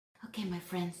Okay, my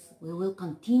friends, we will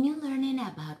continue learning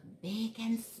about big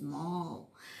and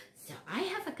small. So I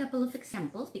have a couple of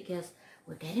examples because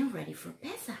we're getting ready for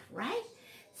Pesach, right?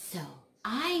 So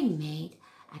I made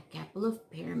a couple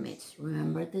of pyramids.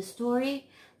 Remember the story?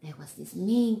 There was this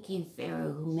mean King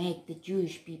Pharaoh who made the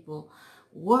Jewish people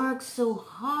work so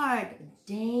hard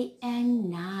day and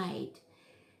night.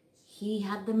 He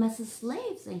had them as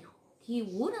slaves and he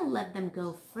wouldn't let them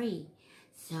go free.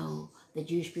 So the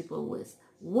Jewish people was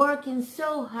working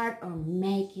so hard on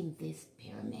making these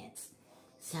pyramids.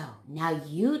 So now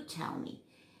you tell me,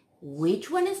 which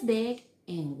one is big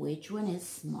and which one is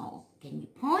small? Can you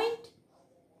point?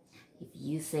 If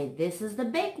you say this is the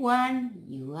big one,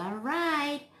 you are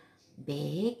right.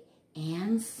 Big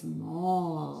and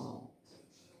small.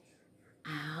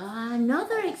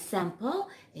 Another example,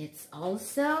 it's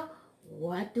also,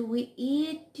 what do we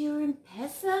eat during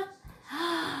Pesach?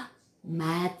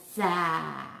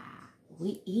 Matzah.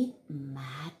 We eat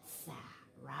matzah,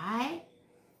 right?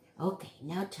 Okay,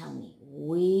 now tell me,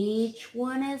 which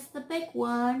one is the big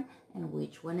one and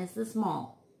which one is the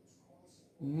small?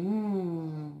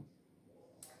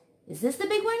 Is this the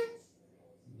big one?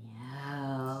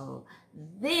 No,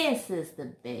 this is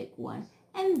the big one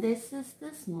and this is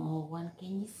the small one.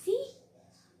 Can you see?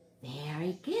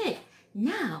 Very good.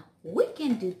 Now, we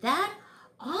can do that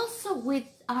also with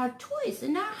our toys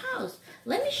in our house.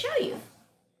 Let me show you.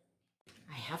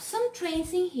 I have some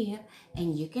trains in here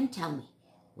and you can tell me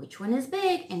which one is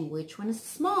big and which one is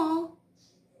small.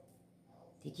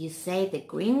 Did you say the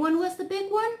green one was the big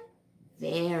one?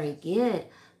 Very good.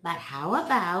 But how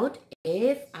about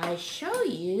if I show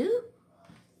you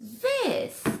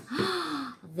this?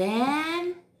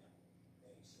 Then,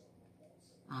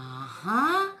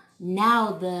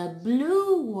 now the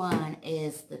blue one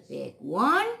is the big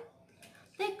one.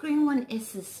 The green one is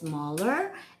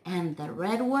smaller and the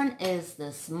red one is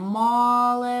the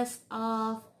smallest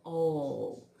of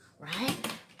all, right?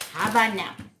 How about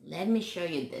now? Let me show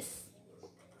you this.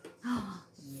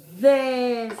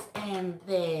 This and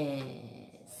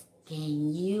this.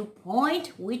 Can you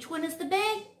point which one is the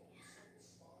big?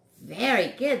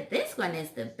 Very good. This one is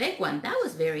the big one. That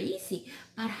was very easy.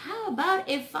 But how about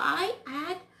if I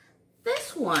add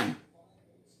this one?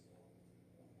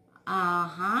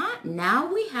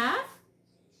 Now we have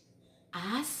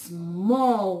a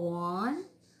small one,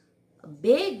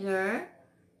 bigger,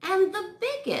 and the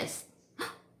biggest.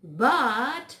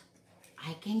 But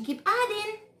I can keep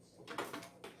adding.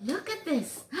 Look at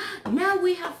this. Now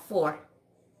we have 4.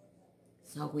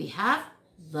 So we have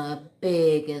the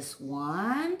biggest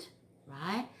one,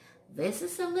 right? This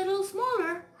is a little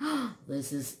smaller.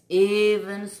 This is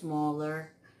even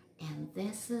smaller. And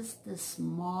this is the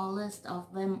smallest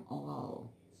of them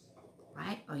all,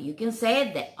 right? Or you can say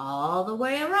it all the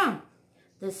way around.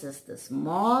 This is the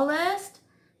smallest,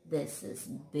 this is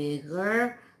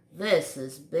bigger, this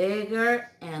is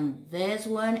bigger, and this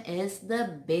one is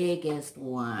the biggest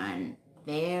one.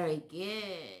 Very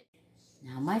good.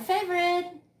 Now my favorite,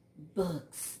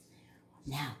 books.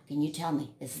 Now, can you tell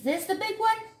me, is this the big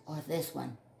one or this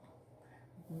one?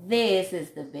 This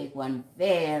is the big one.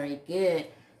 Very good.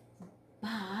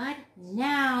 But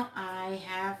now I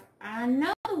have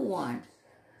another one.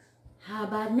 How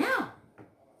about now?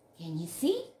 Can you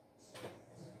see?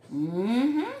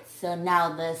 So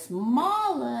now the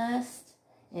smallest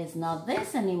is not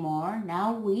this anymore.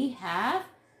 Now we have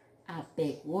a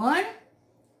big one,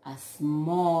 a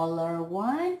smaller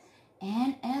one,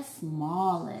 and a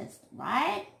smallest,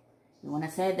 right? You want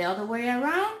to say it the other way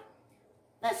around?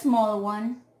 The smaller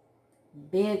one,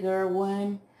 bigger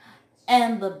one,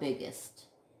 and the biggest.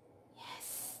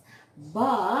 Yes.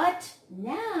 But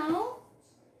now,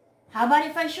 how about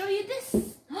if I show you this?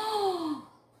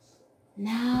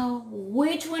 Now,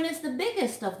 which one is the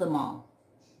biggest of them all?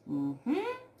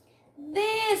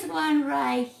 This one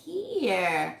right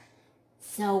here.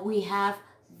 So we have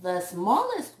the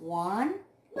smallest one.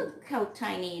 Look how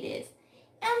tiny it is.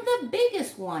 And the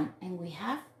biggest one. And we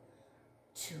have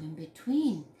 2 in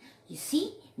between. You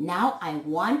see, now I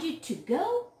want you to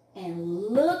go and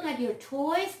look at your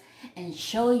toys and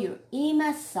show your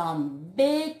Ima some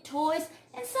big toys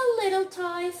and some little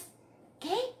toys.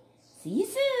 Okay? See you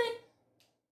soon.